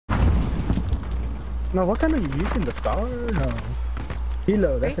No, what kind of you using the star? No.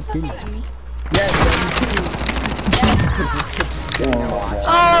 Kilo, that's a kilo. Yes,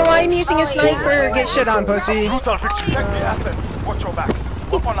 Oh, I'm using a sniper. Get shit on, pussy. Brutal victory. Protect the assets. Watch your backs.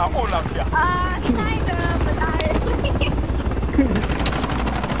 We're on our own out here. kind of, but not really.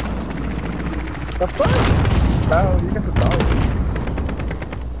 The fuck? Oh, you got the dog.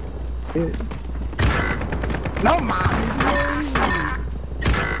 No, man.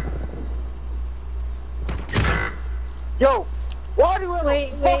 Yo, why do you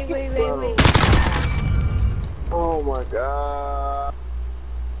Wait. Oh my god.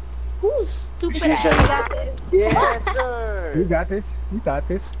 Who's stupid ass got this? Yes, sir. You got this. You got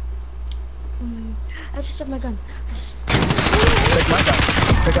this. I just dropped my gun. Take my gun.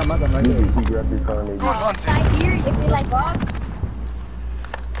 Take out my gun right there. He grabbed your gun. Good hunting. I hear you. Be like, Bob.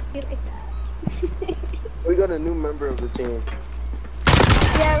 Be like that. We got a new member of the team.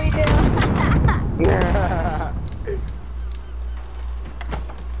 Yeah, we do.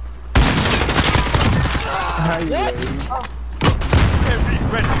 Heavy,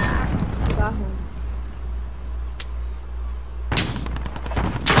 ready. Got him.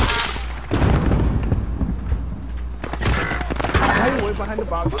 Hey, way behind the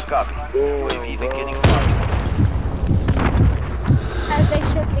box. Good copy. UAV beginning fire. As they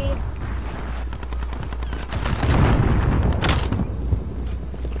should be.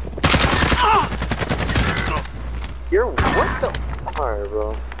 You're what the? Alright,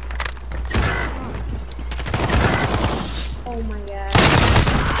 bro. Oh my god.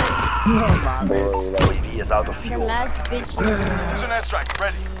 Oh, my man. UAV is out of The fuel. last bitch. Precision airstrike.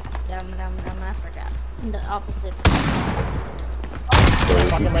 Ready. Dum, I forgot. The opposite.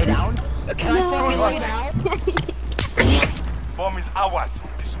 Fucking lay down. Can I fucking lay down? Bomb is ours.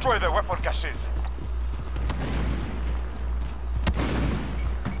 Destroy their weapon caches.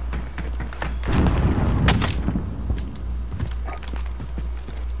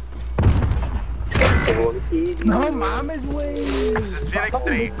 No, mama's way. Phoenix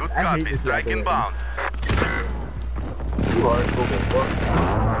 3. Good copy. Strike inbound. You are so good.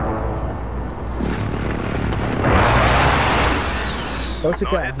 What's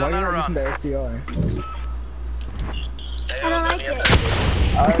your No gun? hits Why on are you that not using the SDR? I don't like it.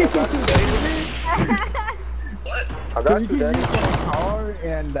 I got You you, can Daddy. use the car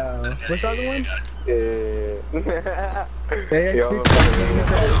and, what's the other one? Yeah. They Yo, actually I'm can't use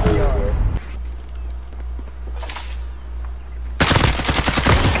the SDR.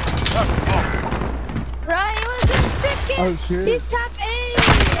 Bro, it was a freaking. Oh, shit. He's top 8.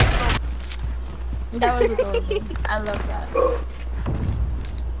 That was adorable. I love that.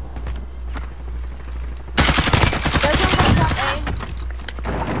 There's one from top 8.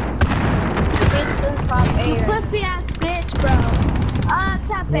 He's in top 8. You pussy ass bitch, bro.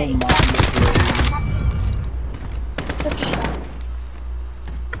 Top 8. Such a shot.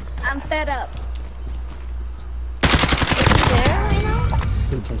 I'm fed up. Is he there right now?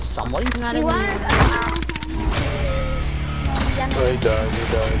 Can somebody? Not he was. Oh, he died.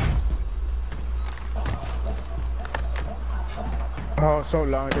 Oh, so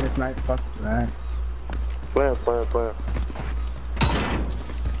long in this night. Fuck that. Plan.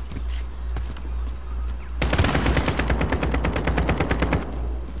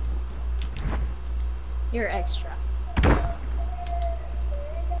 You're extra.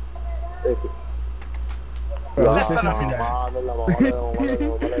 Thank you. Less than a minute.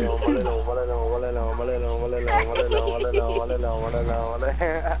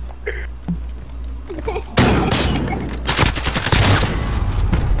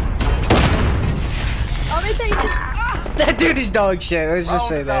 That dude is dog shit. Let's just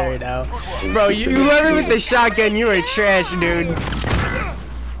say that right now. Bro, whoever with the shotgun, you are trash, dude.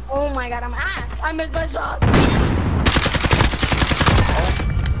 Oh my god, I'm ass. I missed my shot.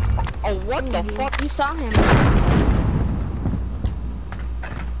 Oh, what the fuck? You saw him.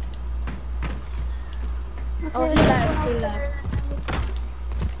 Oh, he left.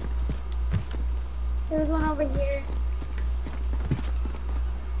 There's one over here.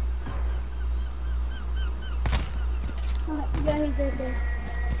 Oh, yeah, he's right there.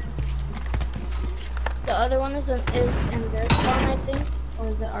 The other one is in their spawn, I think. Or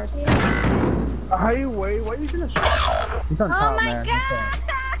is it our spawn? Hey, wait, what are you gonna shot? He's on top, my man. god!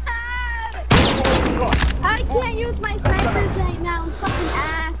 I can't use my snipers right now. I'm fucking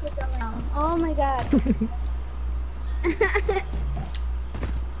ass with them now. Oh my god.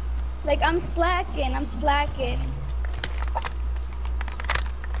 Like, I'm slacking.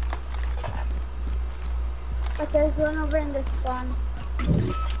 But there's one over in the spawn.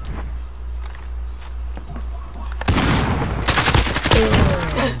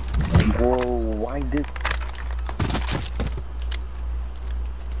 Whoa, blinded.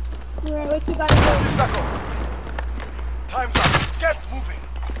 Alright, what you gotta do? Circle. Time's up. Get moving.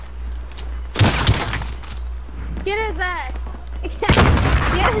 Get his ass! Get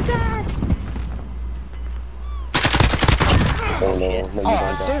his ass! Oh no, no, you don't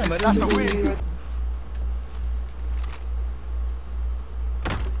die. Damn it! That's a win.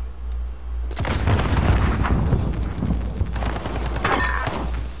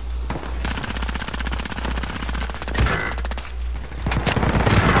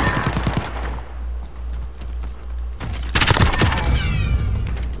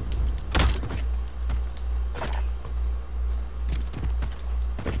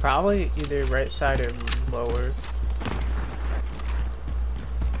 Probably either right side or lower.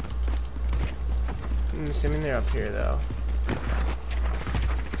 I'm assuming they're up here though.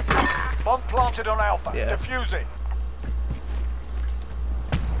 Bomb planted on Alpha. Yeah. Defuse it.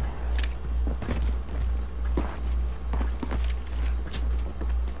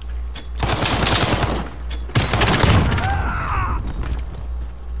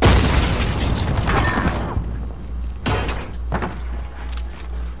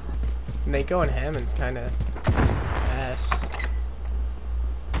 Nate going Hammond's kind of ass.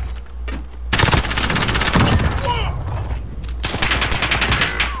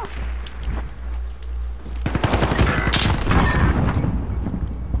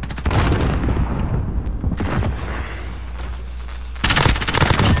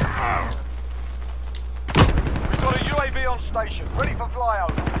 We've got a UAV on station, ready for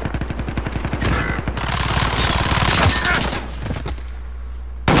flyover.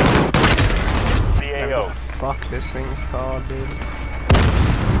 Whatever the fuck this thing's called, dude.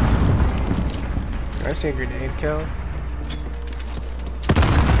 I see a grenade kill.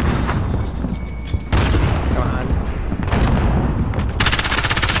 Come on.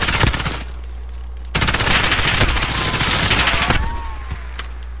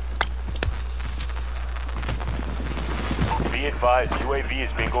 Be advised, UAV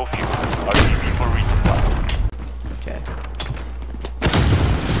is bingo fuel. RTB for resupply. Okay.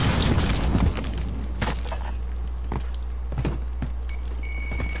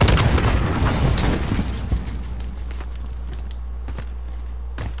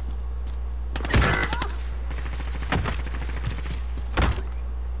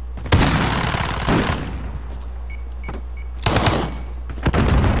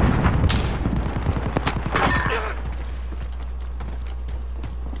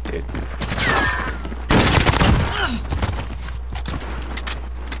 Dude.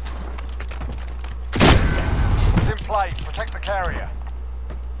 It's in play. Protect the carrier.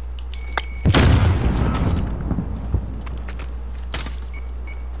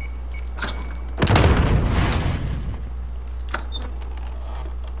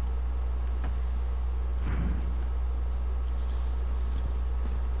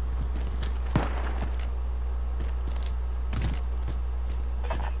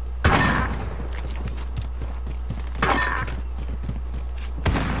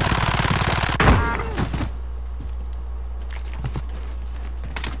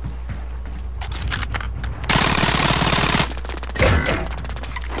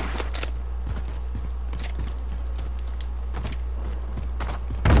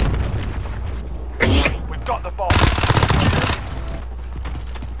 We've got the bomb.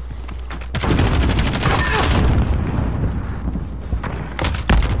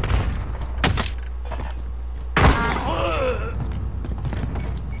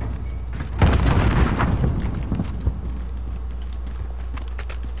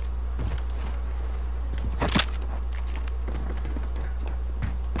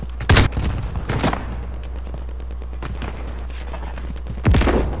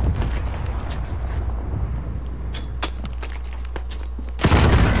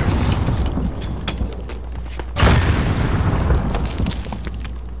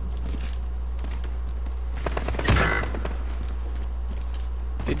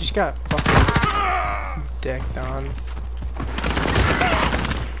 Dude just got fucking decked on.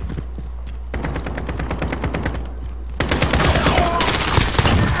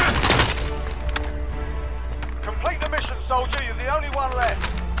 Complete the mission, soldier. You're the only one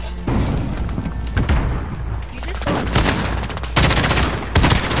left. You just don't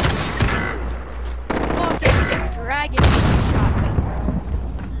fucking dragging this shotgun.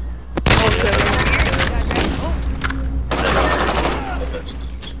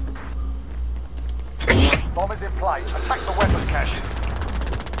 Bomb is in play. Attack the weapon caches.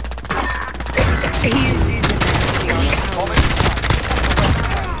 Bomb is in play.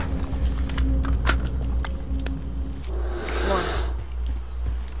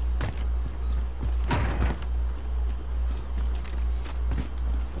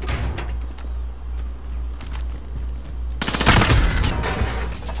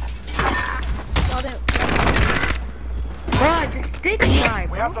 Die, We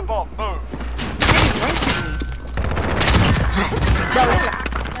bro. have the bomb. Move.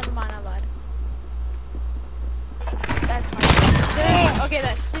 Never mind, I lied. That's hard. Okay,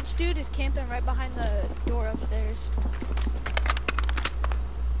 that Stitch dude is camping right behind the door upstairs.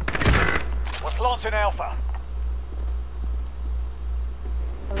 We're planting Alpha.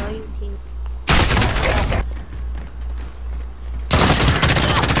 Hello, you team.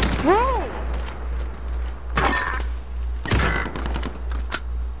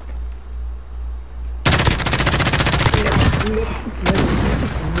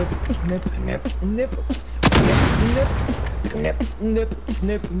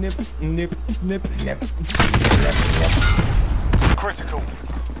 Critical.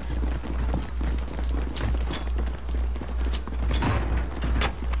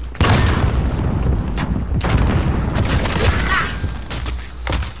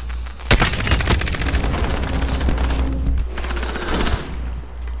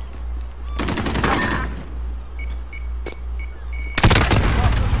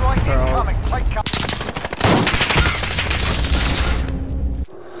 Strike incoming. Take cover.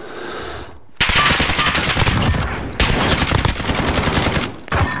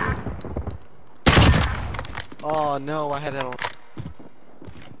 Oh no, I had it on.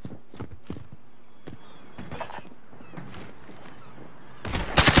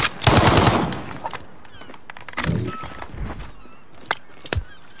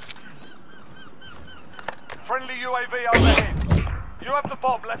 Friendly UAV overhead. You have the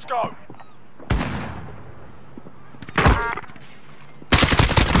bomb. Let's go.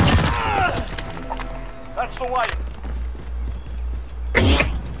 That's the way.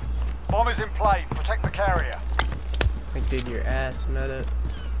 Bomb is in play. Protect the carrier. I did your ass, meta.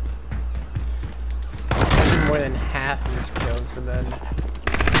 Actually, more than half of his kills have been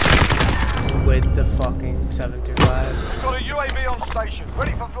with the fucking 725. We've got a UAV on station.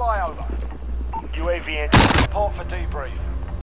 Ready for flyover. UAV in. Report for debrief.